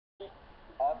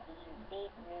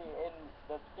beep me and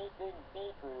the beeping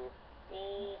beeper.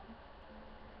 Beep.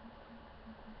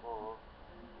 Oh.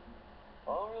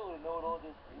 I don't really know what all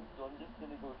this means, so I'm just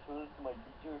gonna go show this to my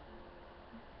teacher.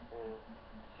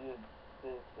 She,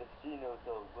 if she knows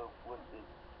what this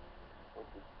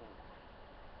means.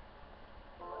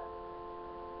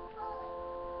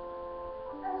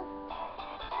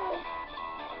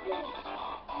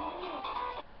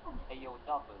 Hey, yo, what's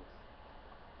up, Boots?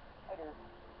 Hi there.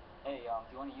 Hey, do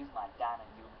you want to use my diamond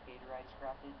duplicator I just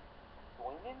crafted?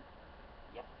 Diamond?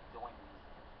 Yep, diamonds.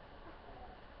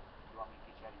 You want me to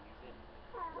teach you how to use it?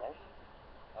 Yes.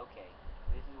 Okay,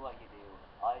 this is what you do.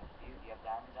 All you do you have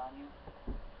diamonds on you?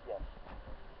 Yes.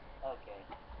 Okay,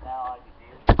 now all you do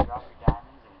is drop your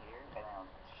diamonds in here, and then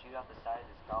shoot off the side of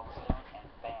this cobblestone, and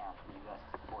bam, you got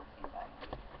 14 diamonds.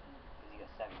 Because you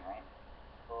got 7, right?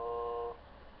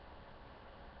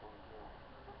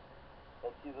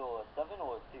 That's either a 7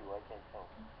 or a 2, I can't tell.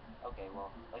 Okay,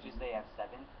 well, let's just say you have 7,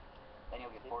 then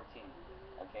you'll get 14.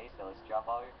 Okay, so let's drop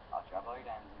all your, I'll drop all your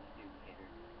diamonds in the duplicator.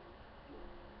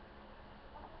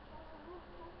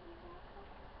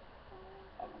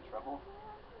 Having trouble?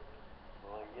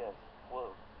 Well, yes.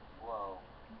 Whoa. Whoa.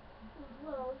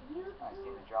 Whoa, you I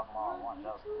seem to drop them all at once,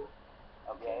 that was cool.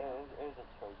 Okay. Yeah, it was a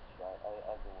choice shot.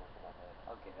 I've been working on that.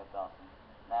 Okay, that's awesome.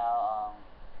 Now,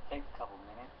 takes a couple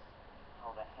minutes.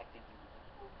 How the heck did you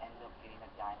end up getting a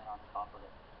diamond on top of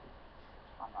it?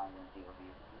 I'm not even gonna deal with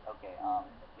you. Okay,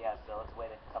 yeah, so let's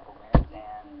wait a couple minutes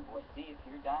and we'll see if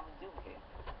your diamond's duplicated.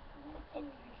 Okay,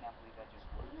 can't believe that just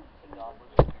worked. The dog will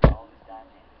just threw all his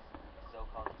diamond in this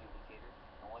so-called duplicator,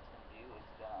 and what it's gonna do is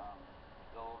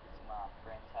go over to my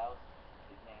friend's house.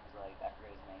 His name's like, I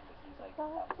forget his name, but he's like a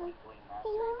bling bling master.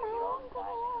 He's gonna get all his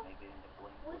diamond and make it into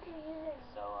bling what's bling. your username?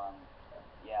 So,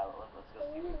 yeah, let's go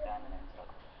see whose diamond ends up.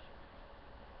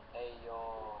 Hey,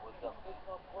 yo, what's up, man?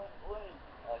 Bling bling.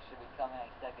 Should be coming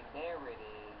any second. There it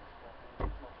is.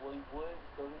 Bling bling.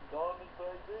 7 diamonds,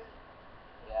 baby.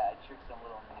 Yeah, I tricked some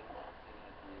little noob giving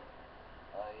it to you.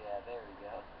 Oh, yeah, there we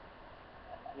go.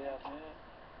 Yeah, man.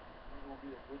 You're gonna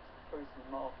be a rich person in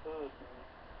my hood, man.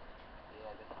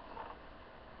 Yeah, definitely.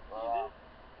 See Well, this?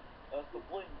 That's the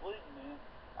bling bling, man.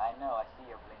 I know, I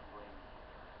see your bling bling.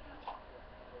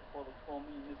 That's why they call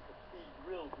me Mr. T.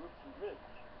 Grills, Richie Rich.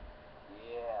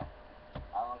 Yeah.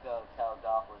 I'm gonna go tell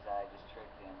Doppler that I just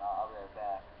tricked him. I'll be right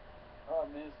back.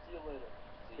 Alright, man. See you later.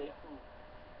 See ya. Stay cool.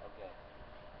 Okay.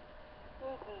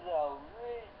 This is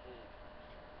outrageous.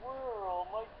 Where are all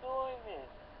my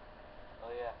diamonds?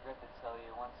 Oh yeah, I forgot to tell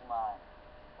you, once my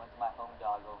home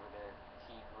dog over there,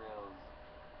 T Grills.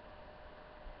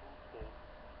 Okay.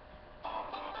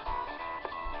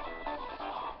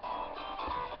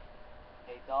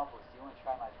 Hey Doppler, do you wanna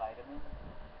try my vitamin?